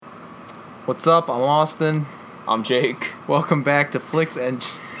What's up? I'm Austin. I'm Jake. Welcome back to Flix and...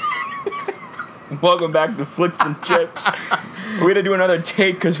 Welcome back to Flix and Chips. We had to do another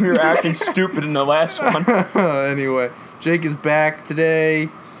take because we were acting stupid in the last one. Anyway, Jake is back today.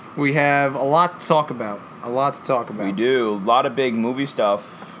 We have a lot to talk about. We do. A lot of big movie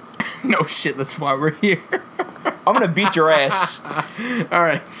stuff. No shit, that's why we're here. I'm going to beat your ass.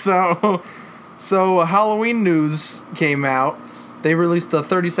 Alright, so Halloween news came out. They released a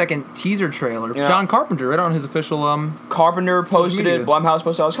 30-second teaser trailer. Yeah. John Carpenter, right on his official... Carpenter posted it. Blumhouse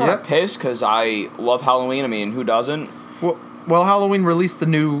posted it. I was kind of Yep. pissed because I love Halloween. I mean, who doesn't? Well, Halloween released a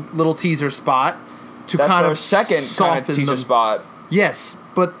new little teaser spot to That's kind our of second kind of soften teaser the- spot. Yes,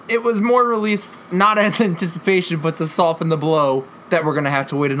 but it was more released not as anticipation, but to soften the blow that we're going to have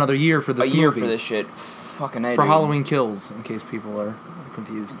to wait another year for this movie. A year for this shit. Fucking A, For dude. Halloween Kills, in case people are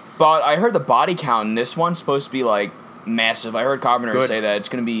confused. But I heard the body count in this one's supposed to be, like, massive. I heard Carpenter Good. say that it's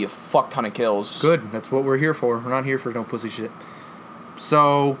going to be a fuck ton of kills. Good, that's what we're here for. We're not here for no pussy shit.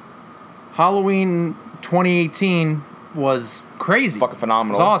 So, Halloween 2018 was crazy. Fucking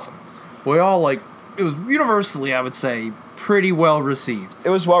phenomenal. It was awesome. We all, it was universally, I would say, pretty well received.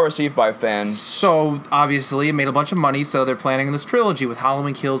 It was well received by fans. So, obviously, it made a bunch of money, so they're planning this trilogy with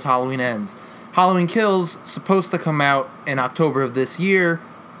Halloween Kills, Halloween Ends. Halloween Kills supposed to come out in October of this year.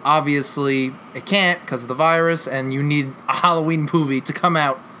 Obviously, it can't because of the virus, and you need a Halloween movie to come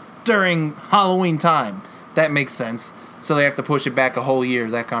out during Halloween time. That makes sense. So they have to push it back a whole year.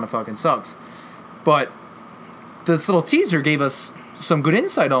 That kind of fucking sucks. But this little teaser gave us some good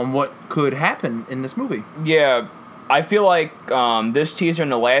insight on what could happen in this movie. Yeah, I feel like this teaser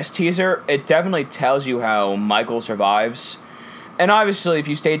and the last teaser, it definitely tells you how Michael survives. And obviously, if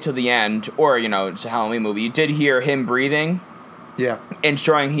you stayed till the end, or, it's a Halloween movie, you did hear him breathing. Yeah.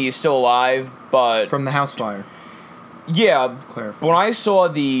 Ensuring he's still alive, but... From the house fire. Yeah. Clarify. When I saw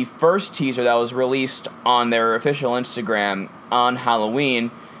the first teaser that was released on their official Instagram on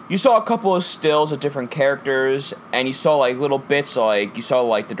Halloween, you saw a couple of stills of different characters, and you saw, little bits, you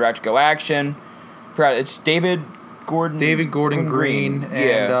saw, the direct-to-go action. Forgot, it's David Gordon Green and,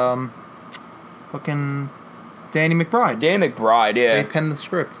 yeah. Fucking Danny McBride. Danny McBride, yeah. They penned the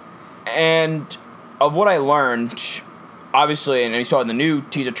script. And of what I learned... Obviously, and you saw it in the new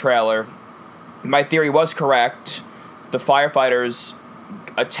teaser trailer, my theory was correct. The firefighters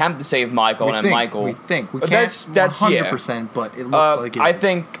attempt to save Michael, We can't can't 100%, but it looks like it is.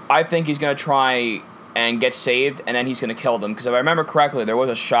 I think he's going to try and get saved, and then he's going to kill them. Because if I remember correctly, there was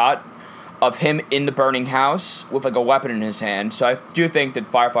a shot of him in the burning house with, a weapon in his hand. So I do think that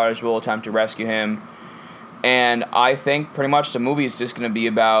firefighters will attempt to rescue him. And I think pretty much the movie is just going to be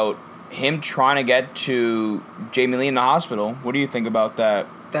about him trying to get to Jamie Lee in the hospital. What do you think about that?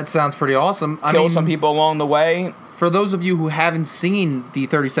 That sounds pretty awesome. Kill some people along the way. For those of you who haven't seen the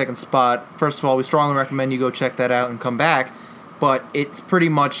 30-second spot, first of all, we strongly recommend you go check that out and come back. But it's pretty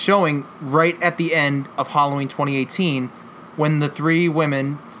much showing right at the end of Halloween 2018 when the three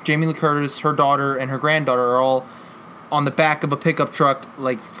women, Jamie Lee Curtis, her daughter, and her granddaughter, are all on the back of a pickup truck,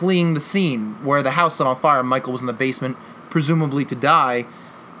 fleeing the scene where the house lit on fire. Michael was in the basement, presumably to die.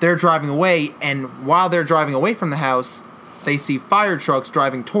 They're driving away, and while they're driving away from the house, they see fire trucks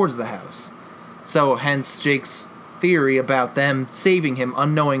driving towards the house. So, hence Jake's theory about them saving him,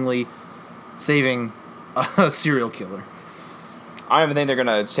 unknowingly saving a serial killer. I don't even think they're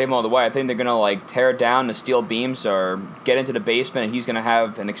going to save him all the way. I think they're going to, tear down the steel beams or get into the basement, and he's going to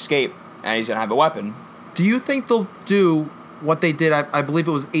have an escape, and he's going to have a weapon. Do you think they'll do what they did, I believe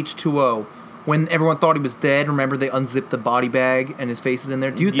it was H2O, when everyone thought he was dead? Remember, they unzipped the body bag and his face is in there.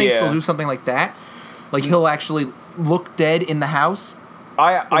 Do you think they'll do something like that? He'll actually look dead in the house?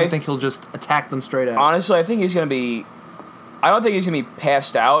 I think he'll just attack them straight out. Honestly, I think he's going to be... I don't think he's going to be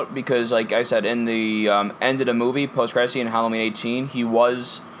passed out because, like I said, in the end of the movie, post-credit scene in Halloween 18, he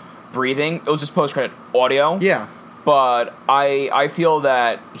was breathing. It was just post-credit audio. Yeah. But I feel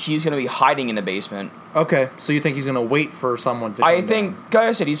that he's going to be hiding in the basement. Okay, so you think he's going to wait for someone to come I think, down. like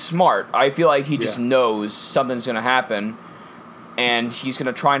I said, he's smart. I feel like he just knows something's going to happen, and he's going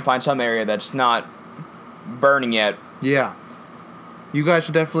to try and find some area that's not burning yet. Yeah. You guys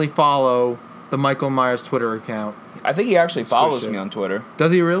should definitely follow the Michael Myers Twitter account. I think he actually follows me on Twitter.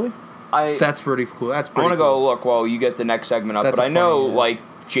 Does he really? I That's pretty cool. I want to go look while you get the next segment up, That's but I know, funny, yes.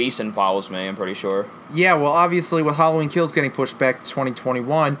 Jason follows me, I'm pretty sure. Yeah, well, obviously, with Halloween Kills getting pushed back to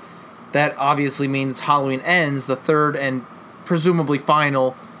 2021, that obviously means Halloween Ends, the third and presumably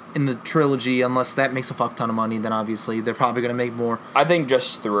final in the trilogy, unless that makes a fuck ton of money, then obviously they're probably going to make more. I think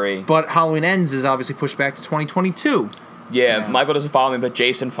just 3. But Halloween Ends is obviously pushed back to 2022. Yeah, Michael doesn't follow me, but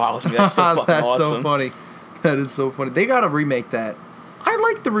Jason follows me. That's so fucking That's awesome. so funny. That is so funny. They got to remake that. I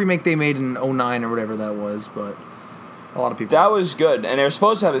like the remake they made in 2009 or whatever that was, but a lot of people... That was good, and they were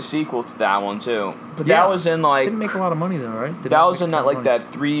supposed to have a sequel to that one, too. But that was in, like... Didn't make a lot of money, though, right? That was in that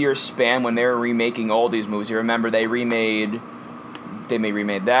 3-year span when they were remaking all these movies. You remember they remade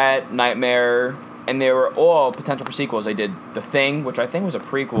that, Nightmare, and they were all potential for sequels. They did The Thing, which I think was a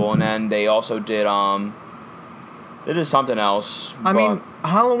prequel, and then they also did, they did something else. I mean,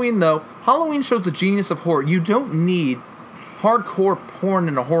 Halloween, though, Halloween shows the genius of horror. You don't need hardcore porn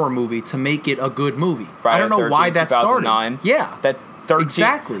in a horror movie to make it a good movie. Friday I don't know 13th, why that started. 2009. Yeah. That 13,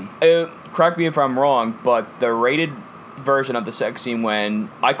 exactly. Correct me if I'm wrong, but the rated version of the sex scene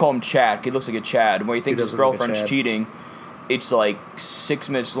when I call him Chad, he looks like a Chad, when he thinks his girlfriend's cheating, it's like 6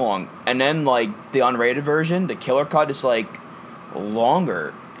 minutes long. And then like the unrated version, the killer cut is like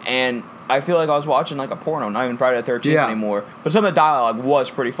longer. And I feel like I was watching like a porno, not even Friday the 13th anymore. But some of the dialogue was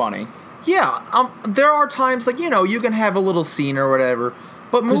pretty funny. Yeah, there are times, like, you can have a little scene or whatever,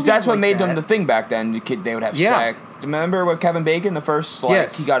 but because that's what made them the thing back then. They would have sex. Remember with Kevin Bacon, the first,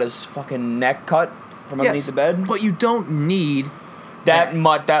 he got his fucking neck cut from underneath the bed? But you don't need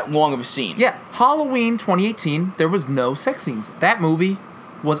that long of a scene. Yeah, Halloween 2018, there was no sex scenes. That movie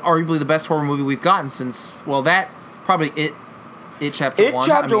was arguably the best horror movie we've gotten since, probably It Chapter 1. It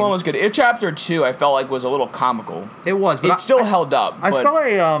Chapter 1 was good. It Chapter 2, I felt like, was a little comical. It was, but it still held up. I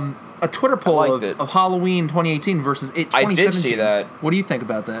saw a Twitter poll of Halloween 2018 versus It 2017. I did see that. What do you think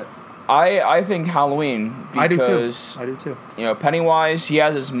about that? I think Halloween, because... I do too. Pennywise, he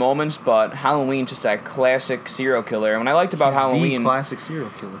has his moments, but Halloween's just that classic serial killer. And what I liked about Halloween... the classic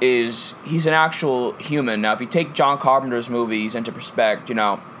serial killer. ...is he's an actual human. Now, if you take John Carpenter's movies into perspective,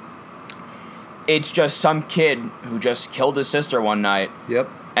 it's just some kid who just killed his sister one night. Yep.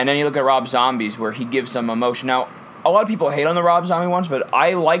 And then you look at Rob Zombie's, where he gives some emotion. Now, a lot of people hate on the Rob Zombie ones, but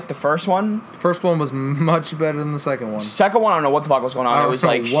I liked the first one. The first one was much better than the second one. Second one, I don't know what the fuck was going on. It was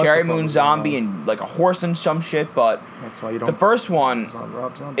like Sherry Moon Zombie and like a horse and some shit, but that's why you don't. The first one,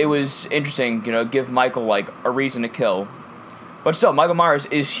 Rob Zombie. It was interesting, give Michael like a reason to kill. But still, Michael Myers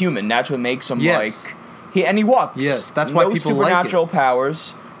is human. That's what makes him like he walks. Yes, that's why people like it. No supernatural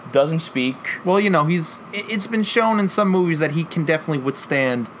powers. Doesn't speak. Well, it's been shown in some movies that he can definitely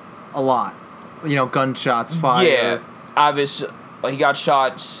withstand a lot. Gunshots, fire. Yeah, obviously, he got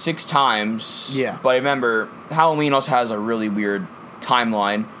shot 6 times. Yeah. But remember, Halloween also has a really weird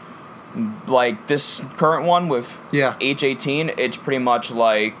timeline. Like, this current one with H18, it's pretty much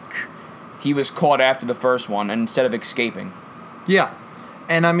like he was caught after the first one, and instead of escaping. Yeah.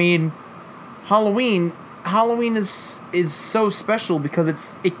 And, I mean, Halloween is so special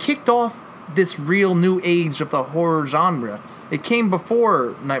because it kicked off this real new age of the horror genre. It came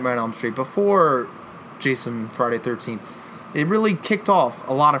before Nightmare on Elm Street, before Jason Friday 13th. It really kicked off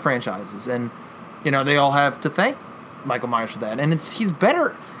a lot of franchises, and they all have to thank Michael Myers for that. And he's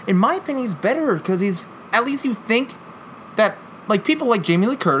better, in my opinion. He's better because he's, at least you think that, like, people like Jamie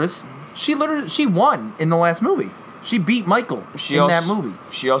Lee Curtis, she won in the last movie. She beat Michael that movie.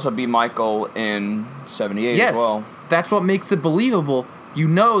 She also beat Michael in 78 as well. That's what makes it believable.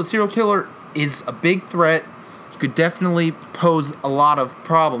 The serial killer is a big threat. He could definitely pose a lot of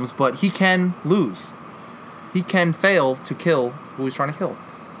problems, but he can lose. He can fail to kill who he's trying to kill.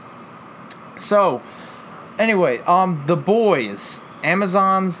 So, anyway, The Boys.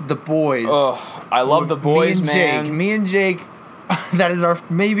 Amazon's The Boys. Ugh, I love The Boys, man. Me and Jake, that is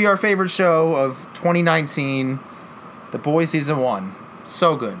maybe our favorite show of 2019. The Boys Season 1.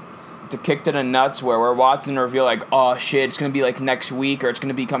 So good. The kick to the nuts where we're watching the reveal like, oh shit, it's going to be like next week or it's going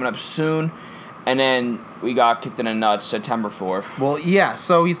to be coming up soon. And then we got kicked in the nuts September 4th. Well, yeah,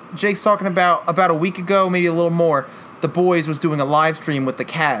 so Jake's talking about a week ago, maybe a little more, The Boys was doing a live stream with the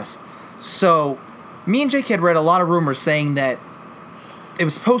cast. So, me and Jake had read a lot of rumors saying that it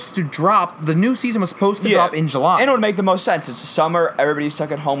was supposed to drop, the new season was supposed to drop in July. And it would make the most sense. It's the summer, everybody's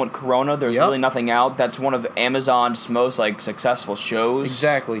stuck at home with Corona, there's really nothing out. That's one of Amazon's most, successful shows.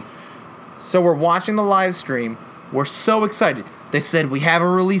 Exactly. So we're watching the live stream, we're so excited. They said, we have a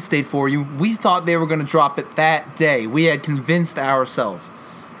release date for you. We thought they were going to drop it that day. We had convinced ourselves.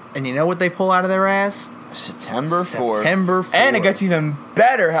 And you know what they pull out of their ass? September 4th. September 4th. And it gets even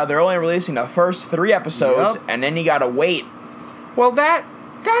better how they're only releasing the first 3 episodes, and then you got to wait. Well, that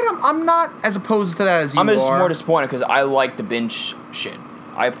I'm not as opposed to that as you are. I'm just more disappointed because I like the binge shit.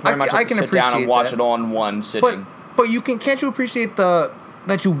 I pretty much like to sit down and watch it all in one sitting. But can't you appreciate that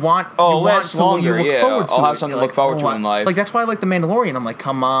you want less longer, look forward to I'll have something to look forward to in life. Like, that's why I like The Mandalorian. I'm like,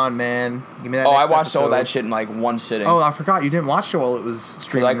 come on, man. Give me that I next watched all episode. that shit in one sitting. Oh, I forgot. You didn't watch it while it was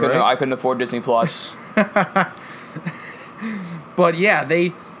streaming, I couldn't afford Disney Plus. But yeah,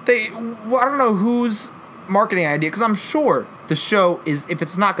 they I don't know whose marketing idea, because I'm sure the show is, if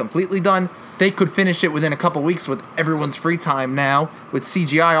it's not completely done, they could finish it within a couple weeks with everyone's free time now. With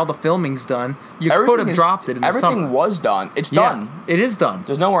CGI, all the filming's done. You could have dropped it in the summer. Everything was done. It's done. It is done.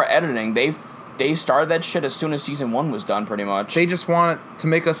 There's no more editing. They started that shit as soon as season 1 was done, pretty much. They just want it to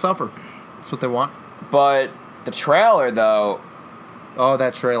make us suffer. That's what they want. But the trailer, though... Oh,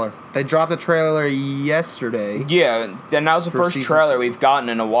 that trailer. They dropped the trailer yesterday. Yeah, and that was the first trailer 2. we've gotten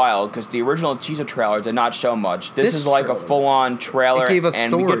in a while, because the original teaser trailer did not show much. This is like a full-on trailer, it gave us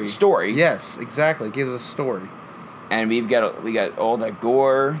and story. we get story. Yes, exactly. It gives us a story. And we got all that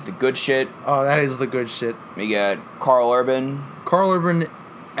gore, the good shit. Oh, that is the good shit. We got Carl Urban. Carl Urban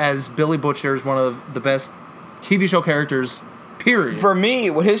as Billy Butcher is one of the best TV show characters, period. For me,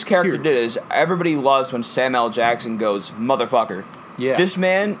 what his character did is, everybody loves when Samuel L. Jackson goes, motherfucker. Yeah. This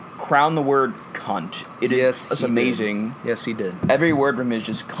man crowned the word cunt. It's amazing. Did. Yes, he did. Every word from him is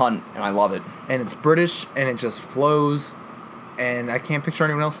just cunt, and I love it. And it's British, and it just flows, and I can't picture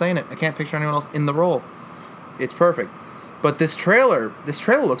anyone else saying it. I can't picture anyone else in the role. It's perfect. But this trailer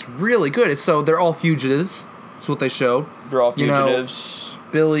looks really good. So they're all fugitives. That's what they showed. They're all fugitives.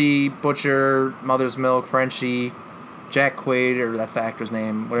 Billy, Butcher, Mother's Milk, Frenchie, Jack Quaid, or that's the actor's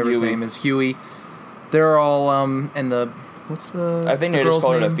name, whatever his name is, Huey. They're all, and the... What's the I think the they just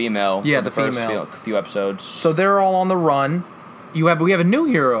called name? it a female. Yeah, the female. First few episodes. So they're all on the run. We have a new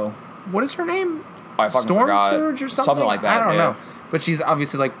hero. What is her name? I fucking Storm forgot. Surge or something? Something like that. I don't know. But she's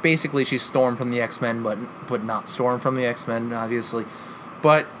obviously basically she's Storm from the X-Men, but not Storm from the X-Men, obviously.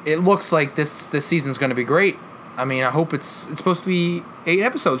 But it looks like this season's going to be great. I mean, I hope it's supposed to be 8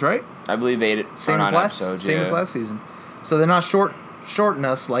 episodes, right? I believe 8. Same as episodes. Same as last season. So they're not shorting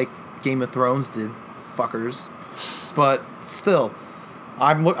us like Game of Thrones did, fuckers. But still,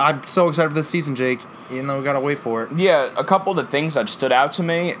 I'm so excited for this season, Jake. Even though we gotta wait for it. Yeah, a couple of the things that stood out to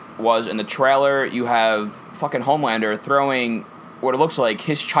me was in the trailer you have fucking Homelander throwing what it looks like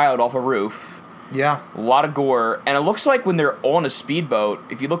his child off a roof. Yeah. A lot of gore, and it looks like when they're on a speedboat,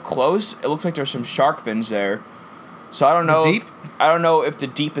 if you look close, it looks like there's some shark fins there. So I don't know if the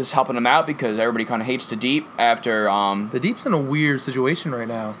Deep is helping him out because everybody kind of hates the Deep after The Deep's in a weird situation right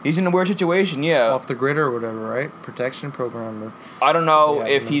now. He's in a weird situation, yeah. Off the grid or whatever, right? Protection program. Or... I don't know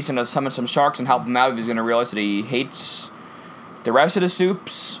if he's going to summon some sharks and help him out, if he's going to realize that he hates the rest of the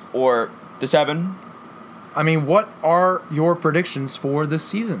soups or the 7. I mean, what are your predictions for this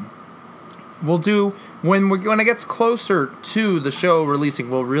season? We'll do when it gets closer to the show releasing.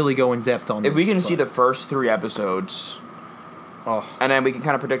 We'll really go in depth on this. If we can see the first 3 episodes, and then we can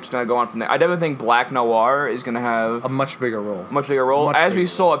kind of predict what's going to go on from there. I definitely think Black Noir is going to have a much bigger role. As we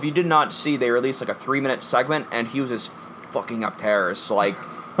saw, if you did not see, they released like a 3-minute segment, and he was just fucking up terrorists. Like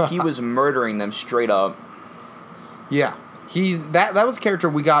he was murdering them straight up. Yeah, that was a character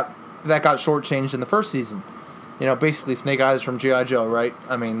we got that got shortchanged in the first season. You know, basically Snake Eyes from G.I. Joe, right?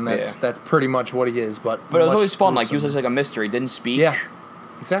 I mean, that's pretty much what he is. But it was always fun. Like, he was just like a mystery. Didn't speak. Yeah,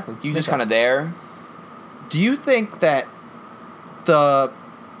 exactly. He was just kind of there. Do you think that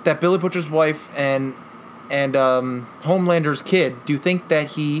that Billy Butcher's wife and Homelander's kid, do you think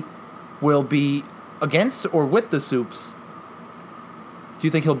that he will be against or with the Soups? Do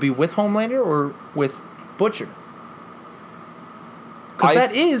you think he'll be with Homelander or with Butcher? Because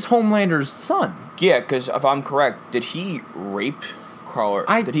that is Homelander's son. Yeah, because if I'm correct, did he rape Crawler?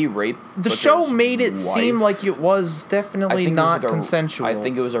 Did he rape the Butcher's show made it wife? seem like it was definitely not consensual. I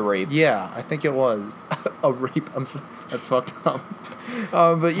think it was a rape. Yeah, I think it was a rape. That's fucked up.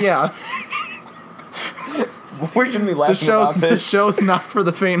 But yeah, we shouldn't be laughing about this. The show's not for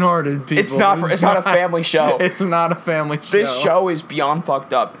the faint-hearted people. It's not a family show. It's not a family show. This show is beyond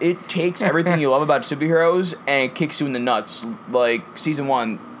fucked up. It takes everything you love about superheroes and it kicks you in the nuts. Like season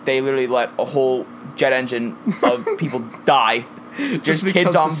 1, they literally let a whole jet engine of people die. Just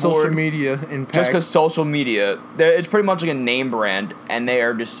kids on board. Social media impact. Just because social media. It's pretty much like a name brand, and they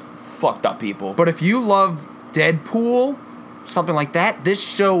are just fucked up people. But if you love Deadpool, something like that, this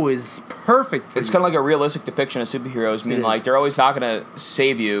show is perfect for you. It's kind of like a realistic depiction of superheroes. I mean, like, they're always not going to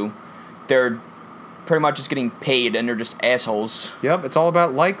save you. They're pretty much just getting paid, and they're just assholes. Yep, it's all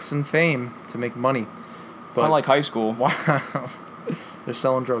about likes and fame to make money. Kind of like high school. Wow. They're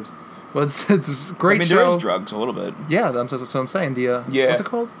selling drugs. Well, it's a great show. There is drugs, a little bit. Yeah, that's what I'm saying. What's it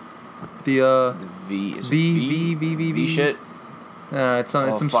called? The V shit. It's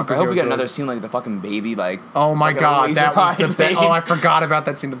some super. I hope we get another scene like the fucking baby, like. Oh my god, that was the best. Oh, I forgot about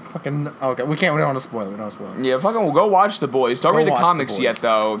that scene. The fucking. Okay, we don't want to spoil it. Yeah, fucking. We'll go watch The Boys. Don't read the comics yet,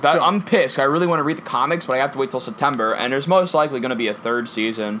 though. I'm pissed. I really want to read the comics, but I have to wait till September, and there's most likely going to be a 3rd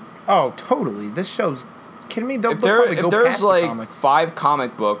season. Oh, totally. This show's. Kidding me? If there's like 5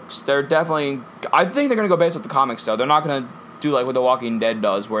 comic books, they're definitely. I think they're gonna go based off the comics though. They're not gonna do like what The Walking Dead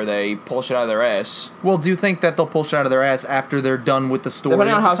does, where they pull shit out of their ass. Well, do you think that they'll pull shit out of their ass after they're done with the story?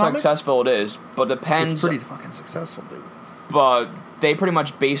 Depending on how comics? successful it is, but depends. It's pretty fucking successful, dude. But they pretty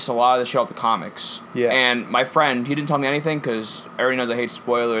much base a lot of the shit off the comics. Yeah. And my friend, he didn't tell me anything because everybody knows I hate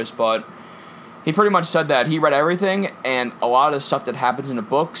spoilers, but he pretty much said that he read everything, and a lot of the stuff that happens in the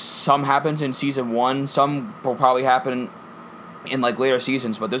books, some happens in season 1, some will probably happen in like later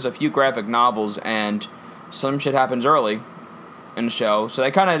seasons, but there's a few graphic novels, and some shit happens early in the show, so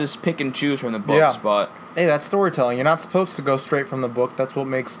they kind of just pick and choose from the books. But hey, that's storytelling. You're not supposed to go straight from the book. That's what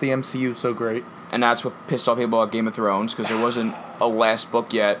makes the MCU so great. And that's what pissed off people about Game of Thrones, because there wasn't a last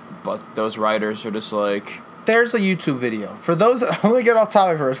book yet, but those writers are just like... There's a YouTube video. For those... Let me get off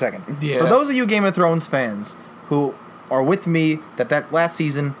topic for a second. Yeah. For those of you Game of Thrones fans who are with me that last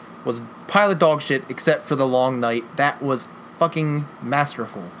season was pile of dog shit except for the long night, that was fucking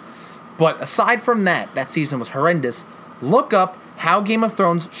masterful. But aside from that season was horrendous. Look up how Game of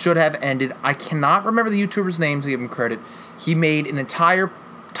Thrones should have ended. I cannot remember the YouTuber's name to give him credit. He made an entire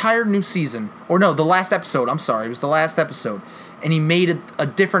new season. Or no, the last episode. I'm sorry. It was the last episode. And he made a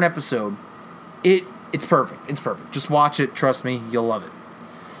different episode. It's perfect. It's perfect. Just watch it. Trust me. You'll love it.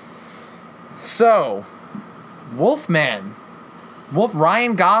 So, Wolfman.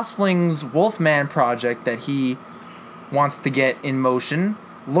 Ryan Gosling's Wolfman project that he wants to get in motion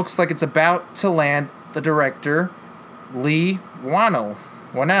looks like it's about to land. The director, Lee Whannell,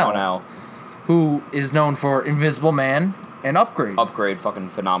 who is known for Invisible Man and Upgrade. Fucking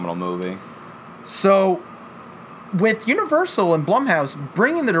phenomenal movie. So, with Universal and Blumhouse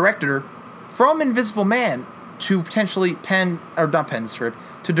bringing the director from Invisible Man to potentially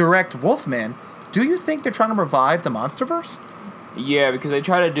to direct Wolfman, do you think they're trying to revive the Monsterverse? Yeah, because they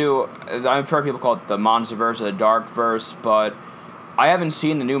try to do... I've heard people call it the Monsterverse or the Darkverse, but I haven't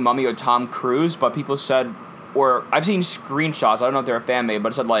seen the new Mummy with Tom Cruise, but people said... Or I've seen screenshots, I don't know if they're a fan made,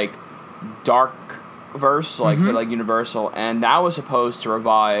 but it said, like, Darkverse, like, to, like, Universal, and that was supposed to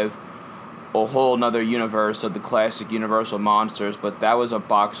revive a whole nother universe of the classic Universal monsters, but that was a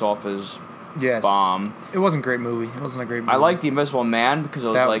box office bomb. It wasn't a great movie. It wasn't a great movie. I liked The Invisible Man because it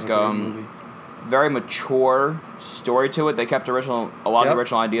was, like, very mature story to it. They kept a lot of the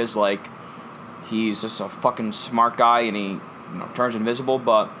original ideas, like, he's just a fucking smart guy and he turns invisible,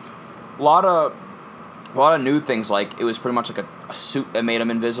 but a lot of new things, like it was pretty much like a suit that made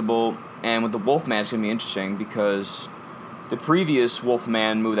him invisible. And with the Wolfman, it's gonna be interesting because the previous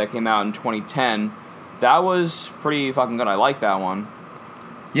Wolfman movie that came out in 2010, that was pretty fucking good. I like that one.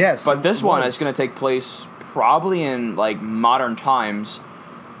 Yes, but this one is gonna take place probably in like modern times.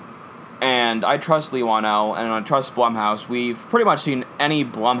 And I trust Lee Whannell, and I trust Blumhouse. We've pretty much seen any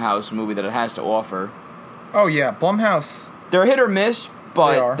Blumhouse movie that it has to offer. Oh yeah, Blumhouse. They're hit or miss,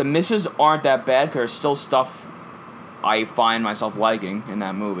 but the misses aren't that bad because there's still stuff I find myself liking in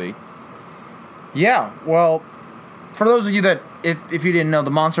that movie. Yeah, well, for those of you that, if you didn't know,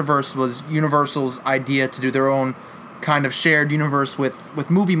 the Monsterverse was Universal's idea to do their own kind of shared universe with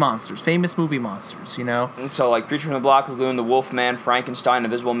movie monsters, famous movie monsters, you know? And so, like, Creature from the Black Lagoon, the Wolfman, Frankenstein,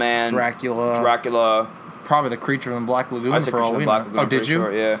 Invisible Man, Dracula. Probably the Creature from the Black Lagoon. I said Creature from the Black Lagoon. Oh, did you?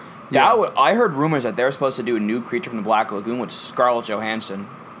 Sure, yeah. I heard rumors that they were supposed to do a new Creature from the Black Lagoon with Scarlett Johansson.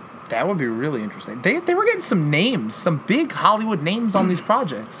 That would be really interesting. They were getting some names, some big Hollywood names on these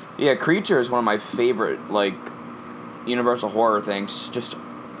projects. Yeah, Creature is one of my favorite, like, Universal horror things. Just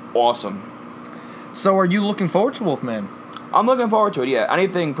awesome. So are you looking forward to Wolfman? I'm looking forward to it, yeah.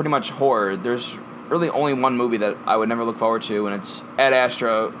 Anything pretty much horror. There's really only one movie that I would never look forward to, and it's Ad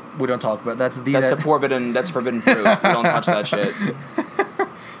Astra. We don't talk about that's forbidden fruit. We don't touch that shit.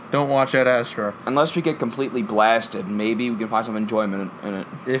 Don't watch Ad Astra. Unless we get completely blasted, maybe we can find some enjoyment in it.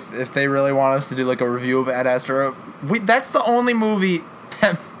 If they really want us to do like a review of Ad Astra, that's the only movie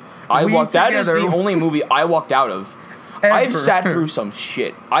that that is the only movie I walked out of. Ever. I've sat through some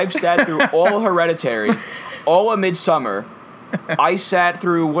shit. I've sat through all Hereditary, all of Midsummer. I sat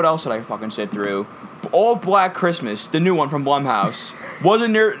through, what else did I fucking sit through? All of Black Christmas, the new one from Blumhouse.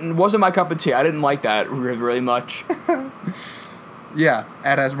 Wasn't my cup of tea. I didn't like that really much. Yeah,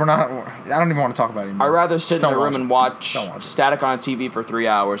 I don't even want to talk about it anymore. I'd rather sit in a room and watch static on a TV for 3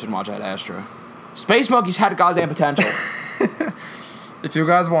 hours and watch Ad Astra. Space Monkeys had goddamn potential. If you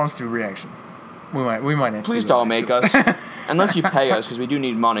guys want us to do a reaction, we might have to. Please don't make us. Unless you pay us, because we do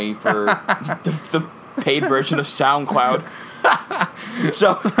need money for the paid version of SoundCloud.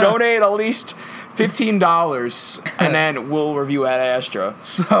 So donate at least $15, and then we'll review Ad Astra.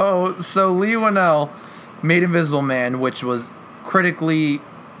 So Lee Whannell made Invisible Man, which was critically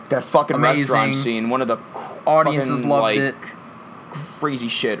that fucking amazing. Restaurant scene. One of the audiences loved it. crazy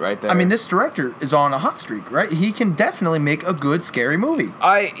shit right there. I mean, this director is on a hot streak, right? He can definitely make a good scary movie.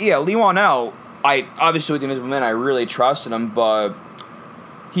 Lee Whannell, obviously with The Invisible Man, I really trusted him, but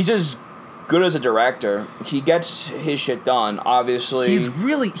he's as good as a director. He gets his shit done, obviously.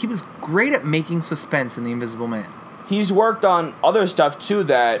 He was great at making suspense in The Invisible Man. He's worked on other stuff, too,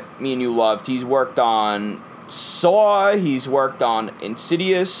 that me and you loved. He's worked on Saw, he's worked on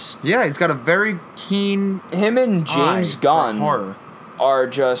Insidious. Yeah, he's got a very keen Him and James Gunn horror. are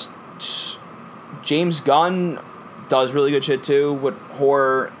just... James Gunn does really good shit, too, with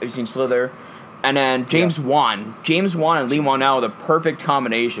horror. Have you seen Slither? And then James Wan. James Wan and Lee Whannell are the perfect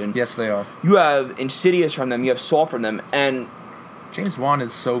combination. Yes, they are. You have Insidious from them, you have Saw from them, and... James Wan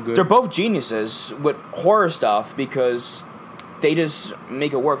is so good. They're both geniuses with horror stuff because they just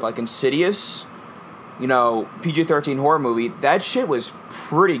make it work. Like Insidious, PG-13 horror movie, that shit was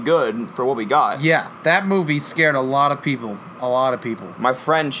pretty good for what we got. Yeah, that movie scared a lot of people. A lot of people. My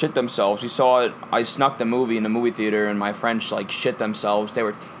friend shit themselves. We saw it. I snuck the movie in the movie theater, and my friends shit themselves. They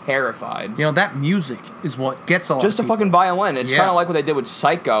were terrified. That music is what gets a lot Just of a fucking violin. It's kind Yeah. of like what they did with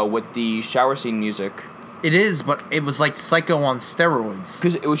Psycho with the shower scene music. It is, but it was like Psycho on steroids.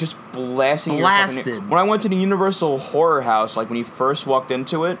 Because it was just blasting Blasted. your fucking... When I went to the Universal Horror House, like when you first walked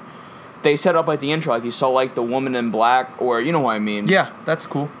into it, they set up like the intro, like you saw like the woman in black, or you know what I mean. Yeah, that's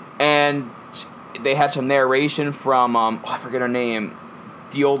cool. And they had some narration from, I forget her name,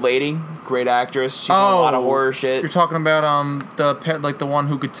 the old lady, great actress. She's in a lot of horror shit. You're talking about the one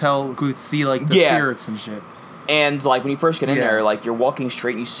who could see like the spirits and shit. And like when you first get in there, like you're walking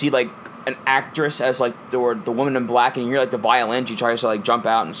straight and you see like an actress as like the woman in black, and you hear like the violin. She tries to like jump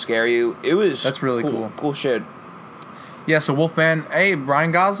out and scare you. That's really cool. Cool shit. Yeah, so Wolfman, hey,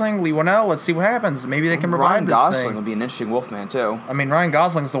 Ryan Gosling, Lee Whannell, let's see what happens. Maybe they can revive this thing. Ryan Gosling would be an interesting Wolfman too. I mean, Ryan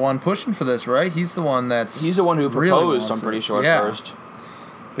Gosling's the one pushing for this, right? He's the one He's the one who proposed, I'm pretty sure, at first.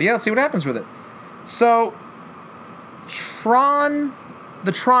 But yeah, let's see what happens with it. So,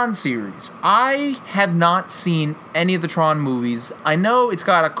 the Tron series. I have not seen any of the Tron movies. I know it's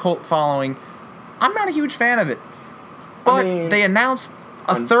got a cult following. I'm not a huge fan of it. But they announced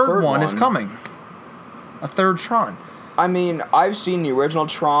a third one is coming. A third Tron. I mean, I've seen the original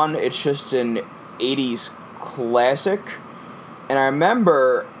Tron. It's just an 80s classic. And I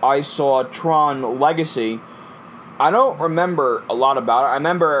remember I saw Tron Legacy. I don't remember a lot about it. I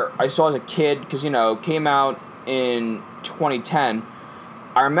remember I saw it as a kid because, came out in 2010.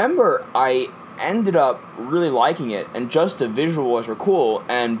 I remember I ended up really liking it, and just the visuals were cool.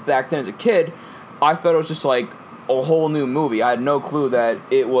 And back then as a kid, I thought it was just like a whole new movie. I had no clue that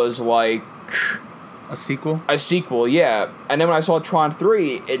it was like... A sequel? A sequel, yeah. And then when I saw Tron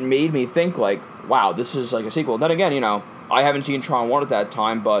 3, it made me think, like, wow, this is like a sequel. Then again, I haven't seen Tron 1 at that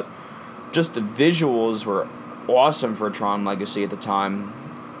time, but just the visuals were awesome for Tron Legacy at the time.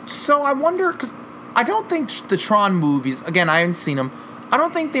 So I wonder, because I don't think the Tron movies, again, I haven't seen them, I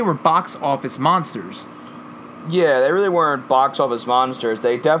don't think they were box office monsters. Yeah, they really weren't box office monsters.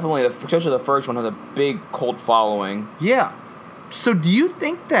 They definitely, especially the first one, has a big cult following. Yeah. So do you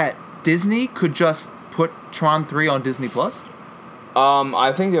think that Disney could just put Tron 3 on Disney Plus?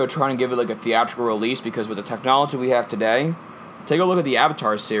 I think they were trying to give it like a theatrical release because with the technology we have today, take a look at the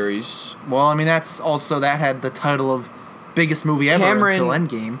Avatar series. Well, I mean, that had the title of biggest movie ever until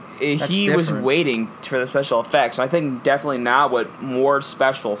Endgame. He was waiting for the special effects. I think definitely now with more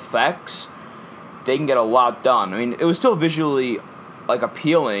special effects, they can get a lot done. I mean, it was still visually like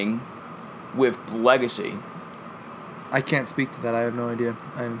appealing with Legacy. I can't speak to that. I have no idea.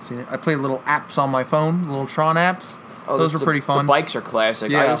 I haven't seen it. I play little apps on my phone, little Tron apps. Oh, those were pretty fun. The bikes are classic.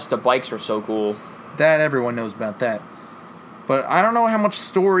 Yeah. The bikes are so cool. That everyone knows about that. But I don't know how much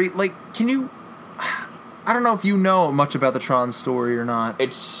story. Like, can you? I don't know if you know much about the Tron story or not.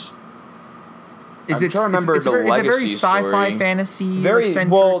 It's. I'm trying to remember the Legacy story. Is it very sci-fi, fantasy? Very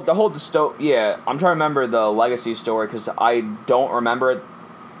well. Yeah, I'm trying to remember the Legacy story because I don't remember it.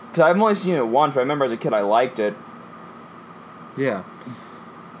 Because I've only seen it once, but I remember as a kid I liked it. Yeah.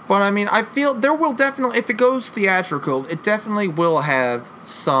 But, I mean, I feel there will definitely, if it goes theatrical, it definitely will have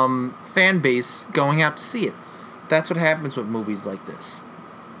some fan base going out to see it. That's what happens with movies like this.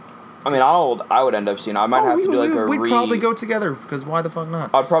 I mean, I would end up seeing it. I might have to do like we'd probably go together, because why the fuck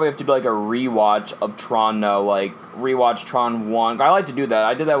not? I'd probably have to do like a rewatch of Tron, though. Like, rewatch Tron 1. I like to do that.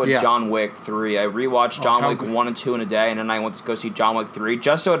 I did that with John Wick 3. I rewatched John Wick 1 and 2 in a day, and then I went to go see John Wick 3,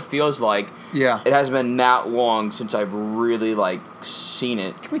 just so it feels like it hasn't been that long since I've really, like, seen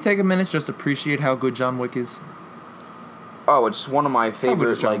it. Can we take a minute just to appreciate how good John Wick is? Oh, it's one of my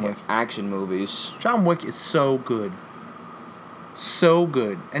favorite, like, action movies. John Wick is so good. So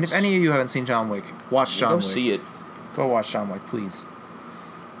good. And if any of you haven't seen John Wick, watch John Wick. Go see it. Go watch John Wick, please.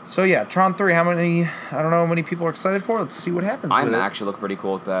 So yeah, Tron 3. I don't know how many people are excited for it. Let's see what happens. IMAX should look pretty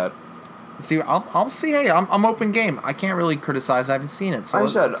cool with that. See, I'll see. Hey, I'm open game. I can't really criticize. I haven't seen it. So Like I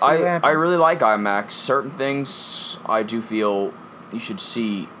said, let's see what I happens. really like IMAX. Certain things I do feel you should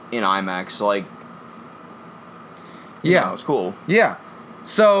see in IMAX. Like, you know, it's cool. Yeah.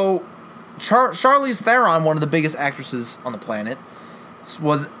 So, Charlize Theron, one of the biggest actresses on the planet,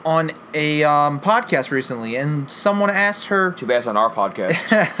 was on a podcast recently, and someone asked her. Too bad it's on our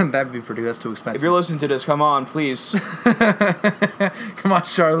podcast. That'd be pretty. That's too expensive. If you're listening to this, come on, please. Come on,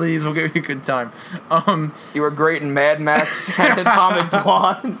 Charlize, we'll give you a good time. You were great in Mad Max and Atomic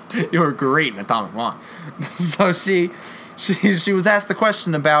Blonde. You were great in Atomic Blonde. So she was asked the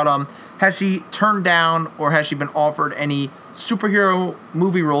question about has she turned down or has she been offered any superhero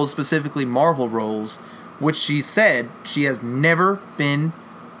movie roles, specifically Marvel roles, which she said she has never been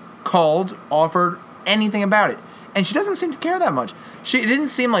called, offered, anything about it. And she doesn't seem to care that much. It didn't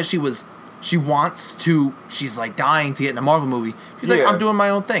seem like she's like dying to get in a Marvel movie. She's like, I'm doing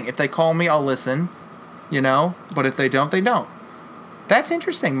my own thing. If they call me, I'll listen, but if they don't, they don't. That's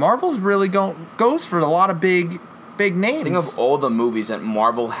interesting. Marvel's really goes for a lot of big names. Think of all the movies that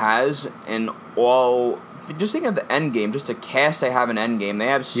Marvel has, and just think of the Endgame, just the cast they have in Endgame. They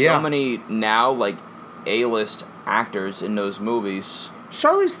have so many now, like, A-list actors in those movies.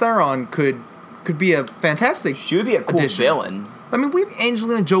 Charlize Theron could be a fantastic She would be a cool villain. I mean, we have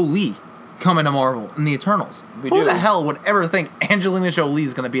Angelina Jolie coming to Marvel in the Eternals. Who the hell would ever think Angelina Jolie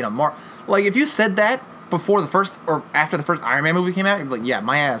is going to be in a Marvel? Like, if you said that before the first or after the first Iron Man movie came out, you'd be like, yeah,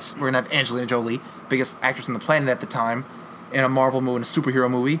 my ass, we're going to have Angelina Jolie, biggest actress on the planet at the time, in a Marvel movie, in a superhero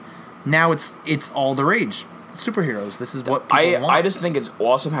movie. Now it's all the rage. Superheroes. This is what people want. I just think it's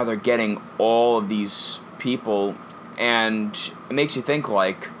awesome how they're getting all of these people, and it makes you think,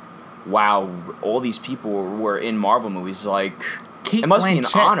 like, wow, all these people were in Marvel movies. Like, it must be an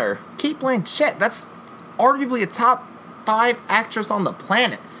honor. Kate Blanchett, that's arguably a top 5 actress on the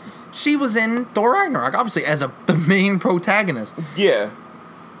planet. She was in Thor Ragnarok, obviously, as the main protagonist. Yeah.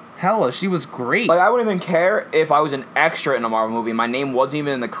 Hella, she was great. Like, I wouldn't even care if I was an extra in a Marvel movie. My name wasn't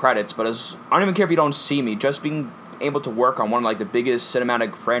even in the credits, but I don't even care if you don't see me. Just being able to work on one of, like, the biggest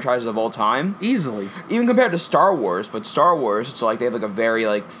cinematic franchises of all time. Easily. Even compared to Star Wars. But Star Wars, it's like they have, like, a very,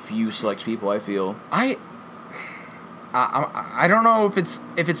 like, few select people, I feel. I don't know if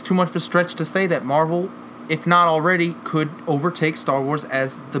it's too much of a stretch to say that Marvel, if not already, could overtake Star Wars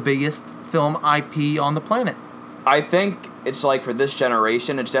as the biggest film IP on the planet. I think it's like for this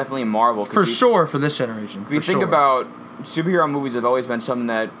generation, it's definitely Marvel. For this generation. If you think about superhero movies, have always been something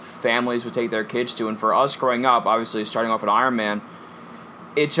that families would take their kids to, and for us growing up, obviously starting off with Iron Man,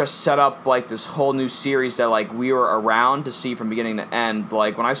 it just set up like this whole new series that like we were around to see from beginning to end.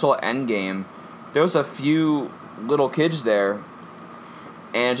 Like when I saw Endgame, there was a few little kids there,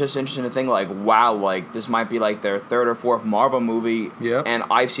 and it's just interesting to think like, wow, like this might be like their 3rd or 4th Marvel movie, and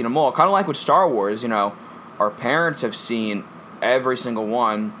I've seen them all. Kind of like with Star Wars, our parents have seen every single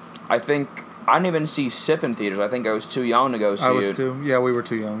one. I think I didn't even see SIP in theaters. I think I was too young to go see it. I was too. Yeah, we were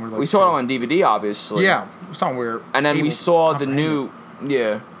too young. We saw it on DVD, obviously. Yeah, something weird. And then we saw the new,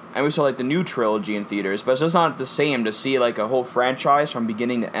 and we saw like the new trilogy in theaters. But it's just not the same to see like a whole franchise from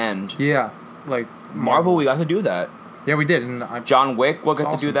beginning to end. Yeah, like Marvel, we got to do that. Yeah, we did. And John Wick, we'll get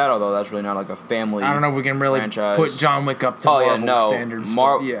to do that, although that's really not like a family. I don't know if we can really franchise. Put John Wick up to Marvel standards.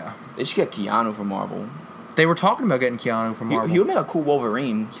 They should get Keanu for Marvel. They were talking about getting Keanu for Marvel. He would make a cool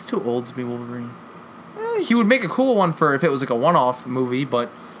Wolverine. He's too old to be Wolverine. He would make a cool one for if it was like a one-off movie,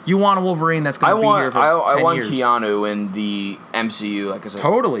 but you want a Wolverine that's going to be here for 10 years. I want Keanu in the MCU, like as a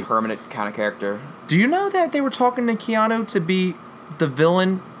permanent kind of character. Do you know that they were talking to Keanu to be the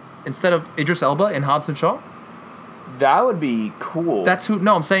villain instead of Idris Elba in Hobbs and Shaw? That would be cool.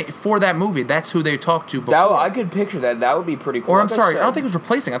 I'm saying for that movie, that's who they talked to before. I could picture that. That would be pretty cool. Or I'm sorry, I don't think it was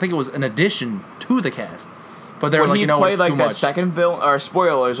replacing. I think it was an addition to the cast. But they were like, it's too much. Would he play like that second villain? Or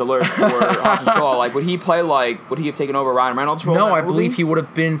spoilers alert for Hobbs and Shaw. Like, would he play like? Would he have taken over Ryan Reynolds' role? No, I believe he would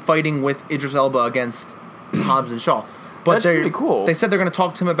have been fighting with Idris Elba against Hobbs and Shaw. But that's pretty cool. They said they're going to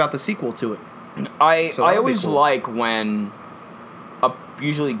talk to him about the sequel to it. I always like when a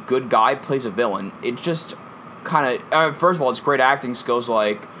usually good guy plays a villain. It just kind of first of all, it's great acting skills.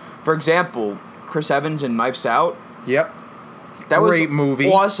 Like, for example, Chris Evans in Knives Out. Yep. That great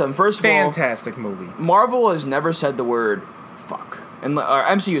movie. Awesome. First of all, fantastic movie. Marvel has never said the word fuck. And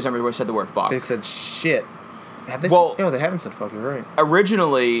MCU has never said the word fuck. They said shit. Have they they haven't said fuck, you're right.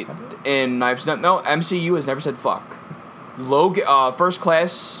 Originally in Knives Out, no, MCU has never said fuck. Logan, First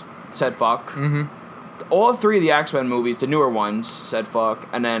Class said fuck. Mm-hmm. All 3 of the X-Men movies, the newer ones, said fuck.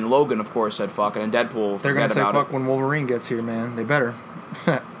 And then Logan, of course, said fuck. And then Deadpool, they're going to say fuck when Wolverine gets here, man. They better.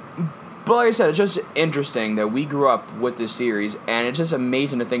 But like I said, it's just interesting that we grew up with this series, and it's just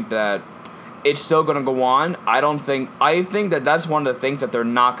amazing to think that it's still going to go on. I think that that's one of the things that they're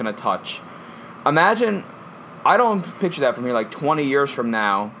not going to touch. Imagine, I don't picture that from here, like 20 years from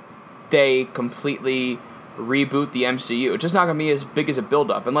now, they completely reboot the MCU. It's just not going to be as big as a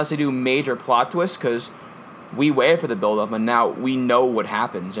build-up, unless they do major plot twists, because we waited for the build-up, and now we know what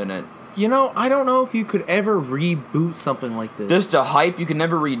happens in it. You know, I don't know if you could ever reboot something like this. Just the hype, you can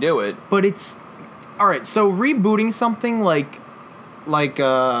never redo it. But it's... Alright, so rebooting something like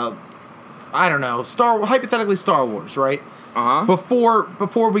I don't know, hypothetically Star Wars, right? Uh-huh.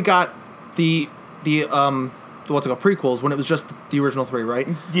 Before we got the what's it called, prequels, when it was just the original 3, right?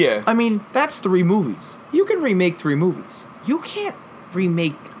 Yeah. I mean, that's 3 movies. You can remake 3 movies. You can't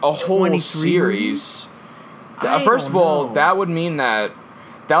remake a whole series. First of all, that would mean that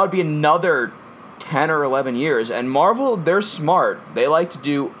would be another 10 or 11 years. And Marvel, they're smart. They like to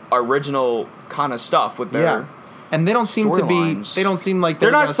do original kind of stuff with their and they don't seem to be. They don't seem like they're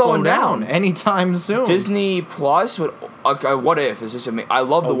not slowing down anytime soon. Disney Plus would. What if is this? I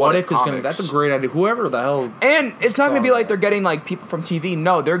love the what if is gonna. That's a great idea. Whoever the hell. And it's not gonna be like they're getting like people from TV.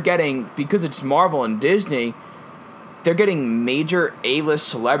 No, they're getting, because it's Marvel and Disney. They're getting major A-list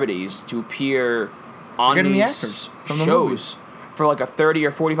celebrities to appear on these shows for like a 30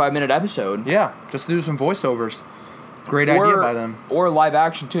 or 45-minute episode. Yeah, just to do some voiceovers. Great idea by them. Or live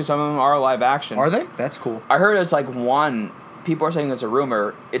action, too. Some of them are live action. Are they? That's cool. I heard it's like one... People are saying it's a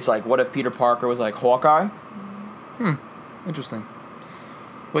rumor. It's like, what if Peter Parker was like Hawkeye? Interesting.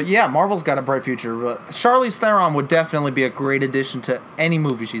 But yeah, Marvel's got a bright future. But Charlize Theron would definitely be a great addition to any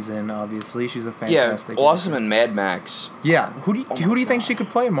movie she's in, obviously. She's a fantastic awesome in Mad Max. Yeah. Who do you think she could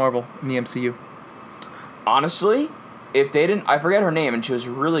play in Marvel, in the MCU? Honestly... If they didn't... I forget her name, and she was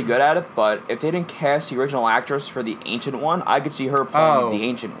really good at it, but if they didn't cast the original actress for the Ancient One, I could see her playing the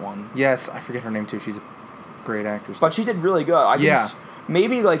Ancient One. Yes, I forget her name, too. She's a great actress. But she did really good.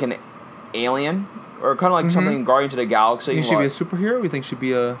 Maybe like an alien, or kind of like something in Guardians of the Galaxy. You think she'd be a superhero? You think she'd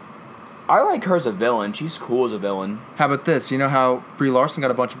be a... I like her as a villain. She's cool as a villain. How about this? You know how Brie Larson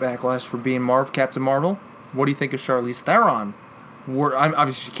got a bunch of backlash for being Captain Marvel? What do you think of Charlize Theron?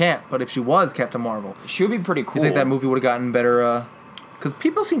 Obviously she can't, but if she was Captain Marvel, she would be pretty cool. You think that movie would have gotten better? Because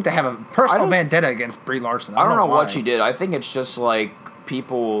people seem to have a personal vendetta against Brie Larson. I don't know what she did. I think it's just like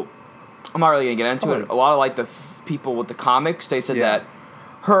people. I'm not really gonna get into it. A lot of like the people with the comics, they said that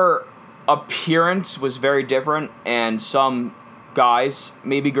her appearance was very different, and some guys,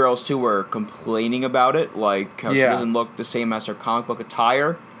 maybe girls too, were complaining about it, like how she doesn't look the same as her comic book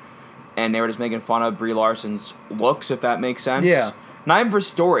attire. And they were just making fun of Brie Larson's looks, if that makes sense. Yeah. Not even for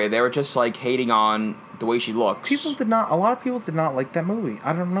story. They were just, like, hating on the way she looks. A lot of people did not like that movie.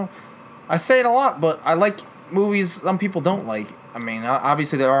 I don't know. I say it a lot, but I like movies some people don't like. I mean,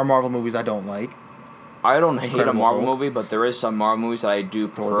 obviously there are Marvel movies I don't like. I don't hate a Marvel movie, but there is some Marvel movies that I do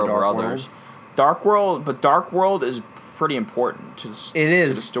prefer over others. Dark World is pretty important to the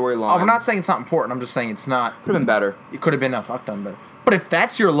storyline. I'm not saying it's not important. I'm just saying it's not. Could have been better. It could have been done better. But if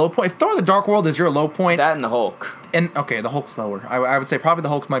that's your low point, if Thor: The Dark World is your low point... That and the Hulk. The Hulk's lower. I would say probably the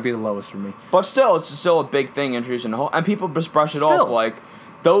Hulk might be the lowest for me. But still, it's still a big thing introducing the Hulk. And people just brush it off like,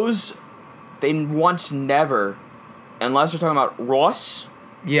 those... They once never... Unless we're talking about Ross...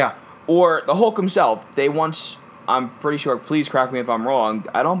 Yeah. Or the Hulk himself, they once... I'm pretty sure, please correct me if I'm wrong,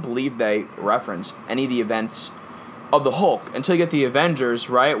 I don't believe they reference any of the events of the Hulk until you get the Avengers,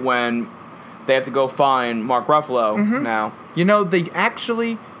 right? When... They have to go find Mark Ruffalo now. You know, they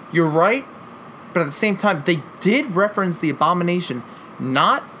actually... You're right, but at the same time, they did reference the Abomination,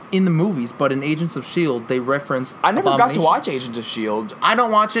 not in the movies, but in Agents of S.H.I.E.L.D., they referenced I never got to watch Agents of S.H.I.E.L.D. I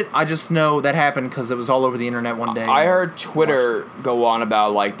don't watch it. I just know that happened because it was all over the internet one day. I heard Twitter go on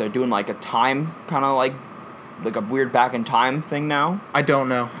about, like, they're doing, like, a time kind of, like a weird back-in-time thing now. I don't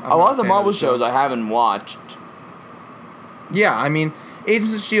know. A lot of the Marvel shows I haven't watched. Yeah, I mean...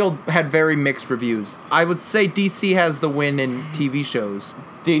 Agents of S.H.I.E.L.D. had very mixed reviews. I would say DC has the win in TV shows.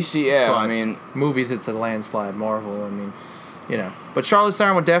 DC, yeah, I mean... Movies, it's a landslide. Marvel, I mean, you know. But Charlize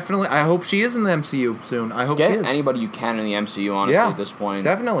Theron would definitely... I hope she is in the MCU soon. I hope she is. Get anybody you can in the MCU, honestly, at this point.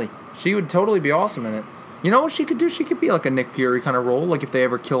 Definitely. She would totally be awesome in it. You know what she could do? She could be like a Nick Fury kind of role. Like if they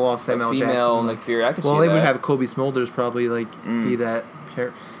ever kill off Samuel Jackson. Female Nick Fury, I could see that. Well, they would have Kobe Smulders probably, be that...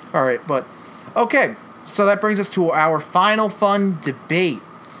 All right, but... Okay, so that brings us to our final fun debate.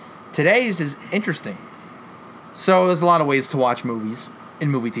 Today's is interesting. So there's a lot of ways to watch movies in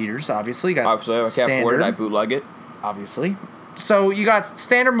movie theaters, obviously. Obviously, if I can't afford it, I bootleg it. Obviously. So you got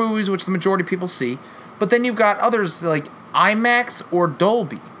standard movies, which the majority of people see, but then you've got others like IMAX or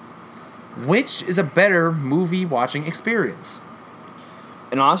Dolby. Which is a better movie watching experience?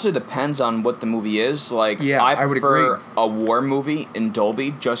 It honestly depends on what the movie is. Like, Yeah, I would prefer agree. a war movie in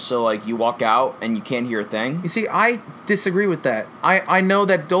Dolby just so, like, you walk out and you can't hear a thing. You see, I disagree with that. I know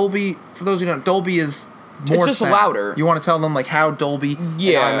that Dolby, for those who don't, Dolby is more It's just sound. louder. You want to tell them, like, how Dolby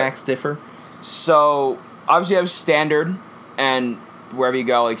Yeah. and IMAX differ? So, obviously, you have standard, and wherever you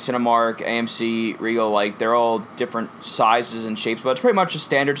go, like Cinemark, AMC, Regal, like, they're all different sizes and shapes, but it's pretty much a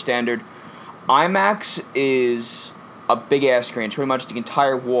standard. IMAX is a big-ass screen. It's pretty much the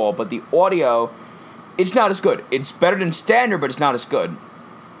entire wall, but the audio, it's not as good. It's better than standard, but it's not as good.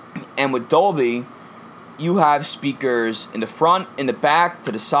 And with Dolby, you have speakers in the front, in the back,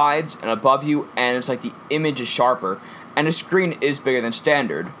 to the sides, and above you, and it's like the image is sharper, and the screen is bigger than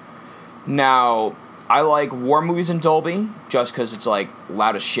standard. Now, I like war movies in Dolby just because it's, like,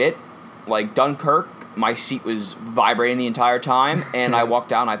 loud as shit. Like Dunkirk, my seat was vibrating the entire time, and I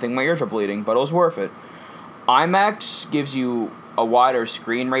walked out and I think my ears were bleeding, but it was worth it. IMAX gives you a wider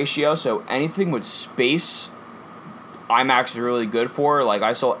screen ratio, so anything with space, IMAX is really good for. Like,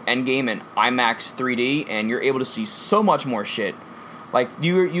 I saw Endgame in IMAX 3D, and you're able to see so much more shit. Like,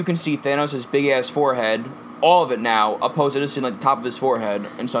 you can see Thanos' big-ass forehead, all of it now, opposed to just seeing, like, the top of his forehead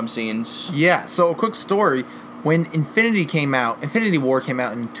in some scenes. Yeah, so a quick story. When Infinity War came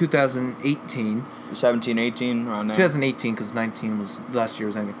out in 2018. 17, 18, around there. 2018, because 19 was last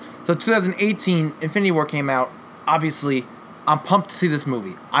year's Endgame. So 2018, Infinity War came out. Obviously, I'm pumped to see this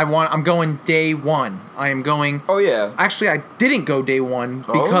movie. I'm going day one. I am going... Oh, yeah. Actually, I didn't go day one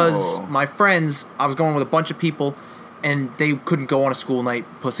because Oh. my friends, I was going with a bunch of people, and they couldn't go on a school night,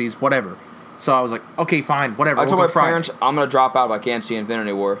 pussies, whatever. So I was like, okay, fine, whatever. I we'll told go my Friday. parents I'm going to drop out if I can't see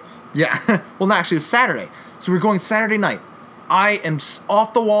Infinity War. Yeah. Well, no, actually, it was Saturday. So we're going Saturday night. I am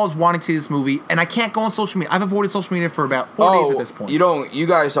off the walls wanting to see this movie, and I can't go on social media. I've avoided social media for about 4 days at this point. You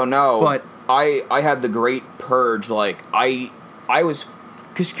guys don't know. But- I had the great purge. Like, I was,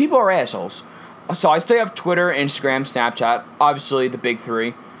 because people are assholes. So I stay off Twitter, Instagram, Snapchat, obviously the big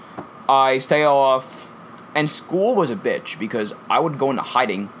three. I stay off, and school was a bitch because I would go into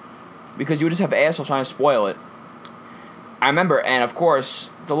hiding because you would just have assholes trying to spoil it. I remember, and of course,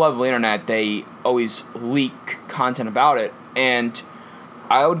 the lovely internet, they always leak content about it, and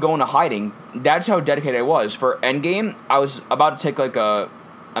I would go into hiding. That's how dedicated I was. For Endgame, I was about to take, like, a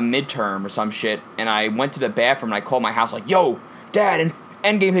midterm or some shit, and I went to the bathroom, and I called my house, like, yo, Dad, and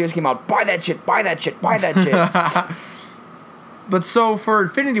Endgame tickets came out, buy that shit. But so for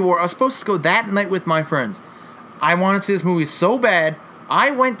Infinity War, I was supposed to go that night with my friends. I wanted to see this movie so bad,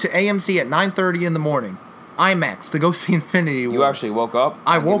 I went to AMC at 9:30 in the morning, IMAX, to go see Infinity War. You actually woke up?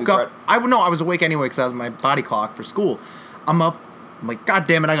 I woke up. I was awake anyway because I was my body clock for school. I'm up. I'm like, God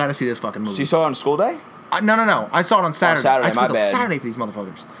damn it! I gotta see this fucking movie. So you saw it on school day? No. I saw it on Saturday. Saturday, I took my the bad. Saturday for these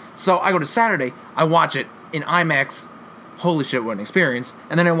motherfuckers. So I go to Saturday. I watch it in IMAX. Holy shit, what an experience!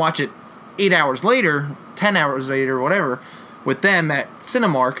 And then I watch it 8 hours later, 10 hours later, whatever, with them at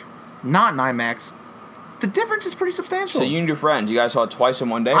Cinemark, not in IMAX. The difference is pretty substantial. So you and your friends, you guys saw it twice in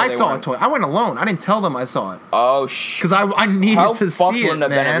one day? I saw it twice. I went alone. I didn't tell them I saw it. Oh, shit. Because I needed How to fucked see it, wouldn't have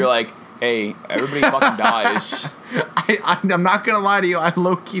been if man. you're like, hey, everybody fucking dies. I'm not going to lie to you. I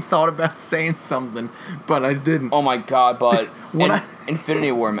low-key thought about saying something, but I didn't. Oh my god, but When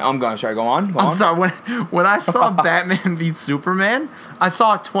Infinity War, man. Go on. I'm sorry. When I saw Batman v Superman, I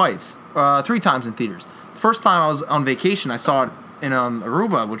saw it twice, 3 times in theaters. The first time I was on vacation, I saw it in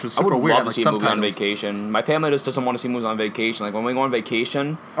Aruba, which was I super would weird. love to Like see a movie on subtitles. vacation. My family just doesn't want to see movies on vacation. Like, when we go on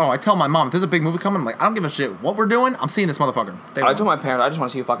vacation, Oh, I tell my mom, if there's a big movie coming, I'm like, I don't give a shit what we're doing. I'm seeing this motherfucker. I told my parents, I just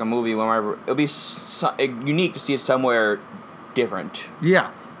want to see a fucking movie whenever. It'll be unique to see it somewhere different. Yeah,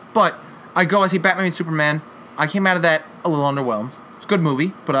 but I see Batman v Superman. I came out of that a little underwhelmed. It's a good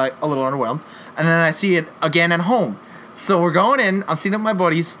movie, but a little underwhelmed. And then I see it again at home. So we're going in. I'm seeing it with my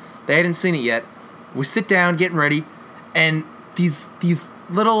buddies. They hadn't seen it yet. We sit down, getting ready, and these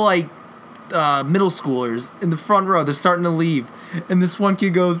little like middle schoolers in the front row, they're starting to leave, and this one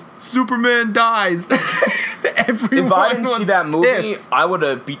kid goes, "Superman dies." Everyone If I didn't see was that movie, pissed. I would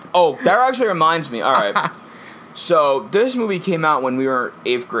have beat. Oh, that actually reminds me. All right. So this movie came out when we were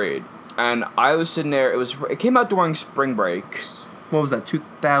 8th grade, and I was sitting there. It came out during spring break. What was that?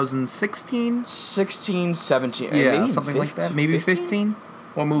 2016? 16, 17, Yeah, maybe something like that. Maybe 15.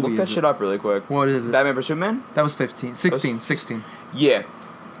 What movie Look is that it? shit up really quick. What is it? Batman vs Superman? That was 15. 16. Yeah.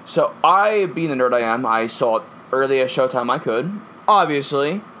 So I, being the nerd I am, I saw it early as showtime I could,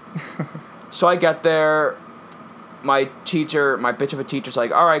 obviously. So I get there. My bitch of a teacher's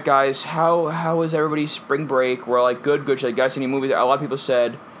like, all right, guys, how was everybody's spring break? We're like, good. She's like, guys, any movies? A lot of people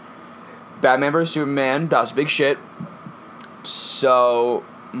said Batman vs Superman. That was big shit. So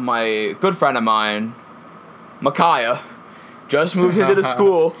my good friend of mine, Micaiah, just moved into the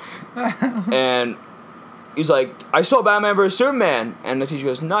school, and he's like, I saw Batman vs Superman, and the teacher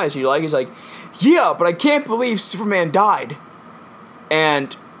goes, nice. You like? He's like, yeah, but I can't believe Superman died.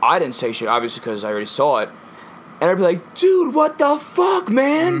 And I didn't say shit, obviously, because I already saw it. And I'd be like, dude, what the fuck,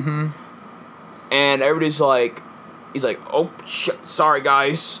 man? Mm-hmm. And everybody's like, he's like, oh, shit, sorry,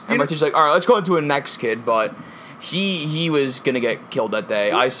 guys. And my teacher's like, all right, let's go into a next kid. But he was going to get killed that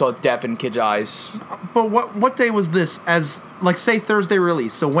day. I saw death in kids' eyes. But what day was this? As, like, say Thursday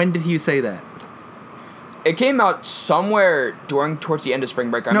release. So when did he say that? It came out somewhere towards the end of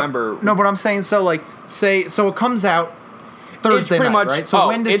spring break. I remember. No, but I'm saying, so, like, so it comes out Thursday night, right? So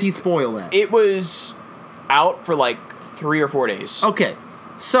when does he spoil that? It was out for like 3 or 4 days. Okay.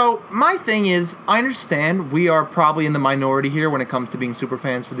 So my thing is, I understand we are probably in the minority here when it comes to being super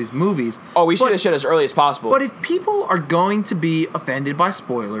fans for these movies. Oh, we see this shit as early as possible. But if people are going to be offended by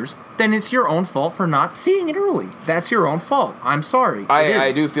spoilers, then it's your own fault for not seeing it early. That's your own fault. I'm sorry.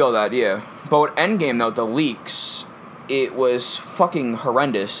 I do feel that, yeah. But with Endgame, though, the leaks, it was fucking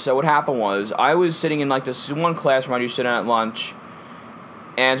horrendous. So what happened was, I was sitting in like this one classroom I used to sit in at lunch,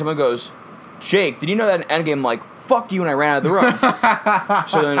 and someone goes, Jake, did you know that in Endgame, like, fuck you, and I ran out of the room.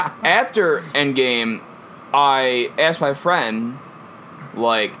 So then after Endgame, I asked my friend,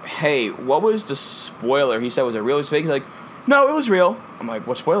 like, hey, what was the spoiler? He said, was it real? He's fake? He's like, no, it was real. I'm like,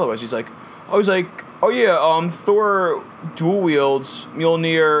 what spoiler was? He's like, oh yeah, Thor dual wields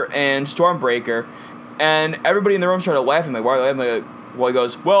Mjolnir and Stormbreaker, and everybody in the room started laughing. Like, why are they laughing? Like, well, he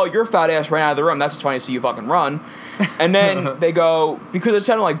goes, well, your fat ass ran out of the room. That's just funny to see you fucking run. And then they go, because it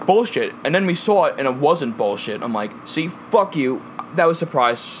sounded like bullshit. And then we saw it, and it wasn't bullshit. I'm like, see, fuck you. That was a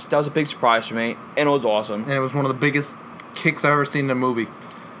surprise. That was a big surprise for me, and it was awesome. And it was one of the biggest kicks I've ever seen in a movie.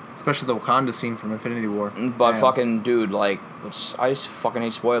 Especially the Wakanda scene from Infinity War. But fucking, dude, like, I just fucking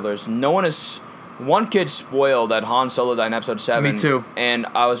hate spoilers. One kid spoiled that Han Solo died in Episode 7. Me too. And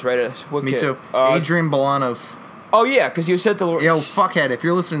I was ready to... What Me kid? too. Adrian Bolanos. Oh, yeah, because you said the... Yo, fuckhead, if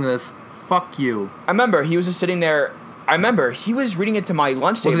you're listening to this, fuck you. I remember, he was just sitting there... I remember, he was reading it to my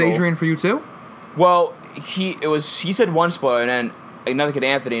lunch table. Was it Adrian for you too? Well, he said one spoiler, and then another kid,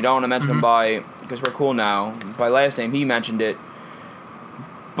 Anthony, don't want to mention him by... Because we're cool now. By last name, he mentioned it.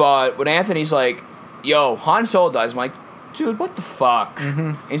 But when Anthony's like, yo, Han Solo dies, I'm like, dude, what the fuck? Mm-hmm.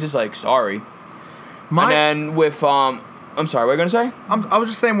 And he's just like, sorry. And then with, I'm sorry, what are you going to say? I was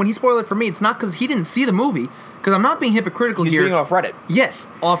just saying, when he spoiled it for me, it's not because he didn't see the movie, because I'm not being hypocritical here. He's reading off Reddit. Yes,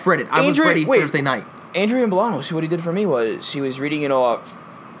 off Reddit. I was ready Thursday night. Adrian Bolanos, see what he did for me was, he was reading it off,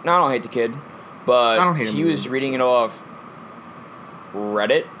 no, I don't hate the kid, but I don't hate him he was reading it off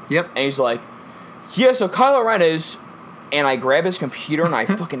Reddit. Yep. And he's like, yeah, so Kylo Ren is... And I grab his computer and I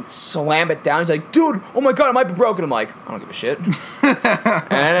fucking slam it down. He's like, dude, oh my god, it might be broken. I'm like, I don't give a shit.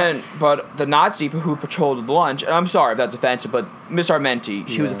 But the Nazi who patrolled the lunch, and I'm sorry if that's offensive, but Miss Armenti,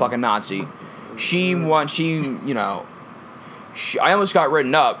 she was a fucking Nazi. I almost got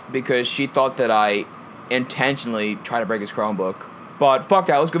written up because she thought that I intentionally tried to break his Chromebook. But fuck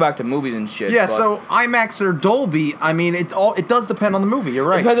that, let's go back to movies and shit. Yeah, so IMAX or Dolby, I mean, it does depend on the movie, you're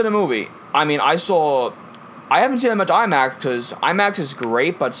right. It depends on the movie. I mean, I haven't seen that much IMAX because IMAX is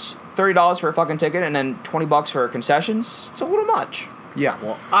great, but it's $30 for a fucking ticket and then $20 for concessions. It's a little much. Yeah,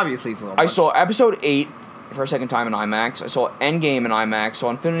 well, obviously it's a little much. I saw Episode 8 for a second time in IMAX. I saw Endgame in IMAX. I saw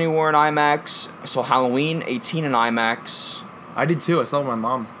Infinity War in IMAX. I saw Halloween 18 in IMAX. I did too. I saw my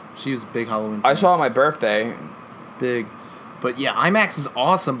mom. She was a big Halloween fan. I saw it on my birthday. Big. But yeah, IMAX is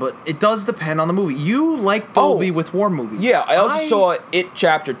awesome, but it does depend on the movie. You like Dolby with war movies. Yeah, I also saw It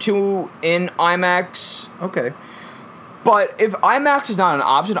Chapter 2 in IMAX. Okay. But if IMAX is not an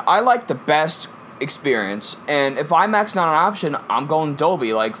option, I like the best experience. And if IMAX is not an option, I'm going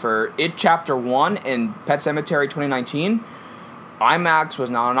Dolby. Like for It Chapter 1 in Pet Sematary 2019, IMAX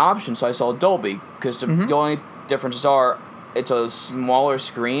was not an option, so I saw Dolby. Because the only differences are it's a smaller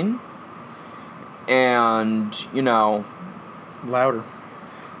screen and, louder.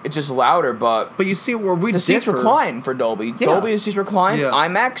 It's just louder, but you see where we the seats recline for Dolby. Yeah. Dolby seats recline. Yeah.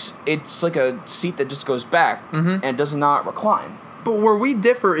 IMAX, it's like a seat that just goes back and it does not recline. But where we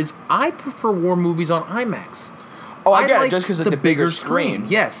differ is I prefer war movies on IMAX. Oh, I get it, just because of the bigger screen.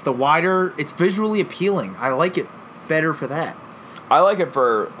 Yes, the wider, it's visually appealing. I like it better for that. I like it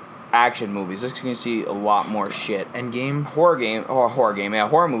for action movies. You can see a lot more shit. Endgame? Horror game. Yeah,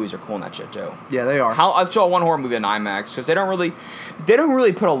 horror movies are cool in that shit too. Yeah, they are. I saw one horror movie in IMAX because they don't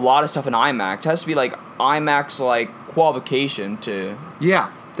really put a lot of stuff in IMAX. It has to be like IMAX qualification to.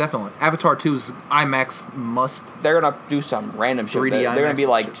 Yeah, definitely. Avatar 2's IMAX must. They're gonna do some random shit. 3D They're gonna be IMAX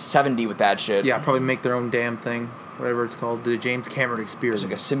like shit. 70 with that shit. Yeah, probably make their own damn thing. whatever it's called, the James Cameron It's experience.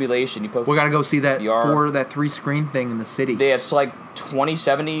 like a simulation. You put We gotta go see that VR. that 3-screen thing in the city. Yeah, it's like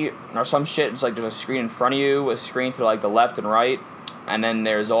 2070 or some shit. It's like there's a screen in front of you, a screen to like the left and right, and then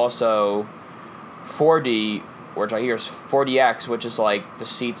there's also 4D, which I hear is 4DX, which is like the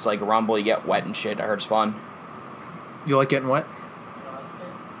seats like rumble, you get wet and shit. I heard it's fun. You like getting wet?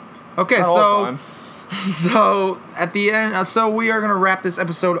 Okay, Not all the time. so at the end, so we are gonna wrap this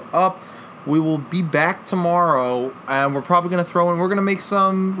episode up. We will be back tomorrow, and we're probably gonna we're gonna make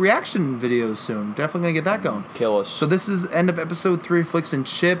some reaction videos soon. Definitely gonna get that going. Kill us. So this is the end of episode 3 of Flix and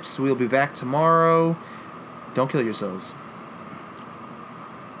Chips. We'll be back tomorrow. Don't kill yourselves.